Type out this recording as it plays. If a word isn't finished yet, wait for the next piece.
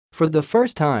For the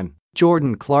first time,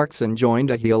 Jordan Clarkson joined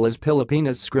a heel as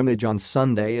Pilipinas scrimmage on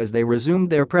Sunday as they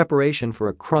resumed their preparation for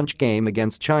a crunch game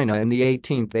against China in the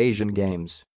 18th Asian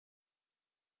Games.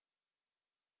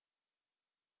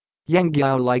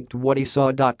 Guiao liked what he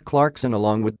saw. Clarkson,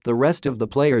 along with the rest of the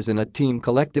players in a team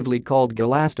collectively called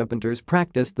Galastapanters,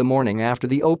 practiced the morning after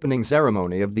the opening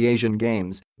ceremony of the Asian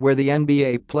Games, where the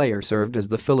NBA player served as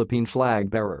the Philippine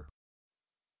flag bearer.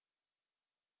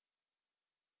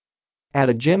 At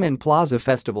a gym in Plaza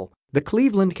Festival, the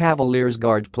Cleveland Cavaliers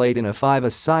guard played in a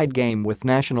five-a-side game with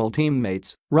national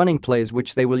teammates, running plays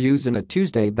which they will use in a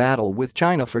Tuesday battle with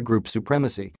China for group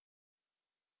supremacy.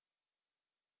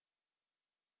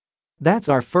 "That's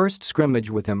our first scrimmage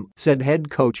with him," said head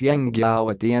coach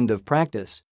Guiao at the end of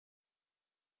practice.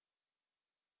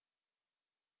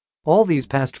 "All these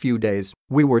past few days,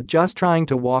 we were just trying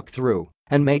to walk through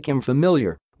and make him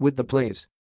familiar with the plays."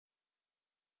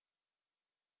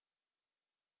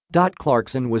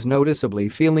 Clarkson was noticeably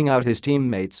feeling out his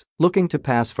teammates, looking to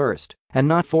pass first and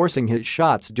not forcing his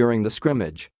shots during the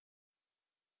scrimmage.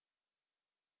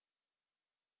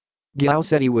 Guiao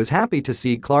said he was happy to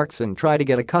see Clarkson try to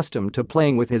get accustomed to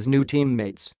playing with his new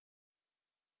teammates.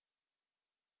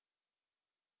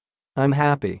 "I'm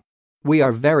happy. We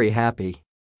are very happy.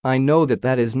 I know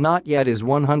that is not yet his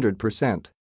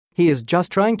 100%. He is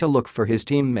just trying to look for his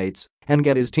teammates and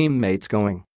get his teammates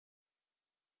going.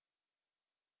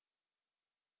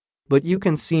 But you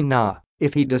can see now,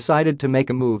 if he decided to make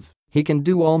a move, he can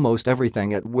do almost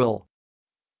everything at will.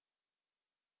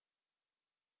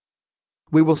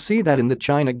 We will see that in the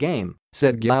China game,"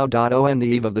 said Guiao. On the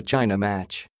eve of the China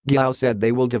match, Guiao said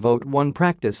they will devote one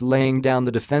practice laying down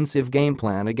the defensive game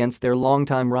plan against their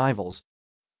longtime rivals.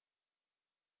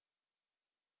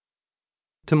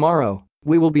 "Tomorrow,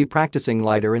 we will be practicing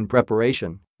lighter in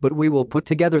preparation, but we will put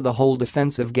together the whole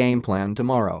defensive game plan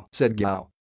tomorrow," said Guiao.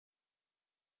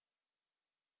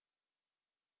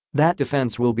 That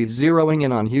defense will be zeroing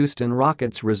in on Houston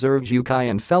Rockets reserve Zhu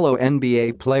and fellow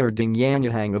NBA player Ding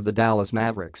Yanhang of the Dallas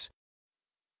Mavericks.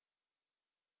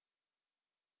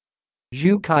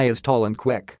 Zhu is tall and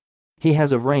quick. He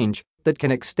has a range that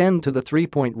can extend to the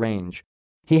three-point range.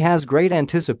 He has great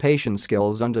anticipation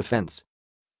skills on defense.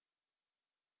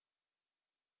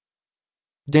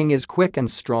 Ding is quick and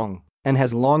strong and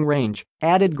has long range,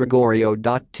 added Gregorio.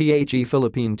 The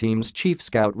Philippine team's chief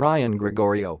scout Ryan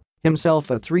Gregorio, himself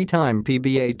a three-time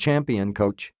PBA champion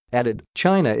coach, added,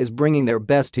 "China is bringing their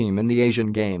best team in the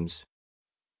Asian Games.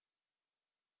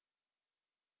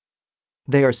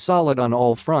 They are solid on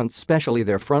all fronts, especially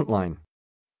their frontline.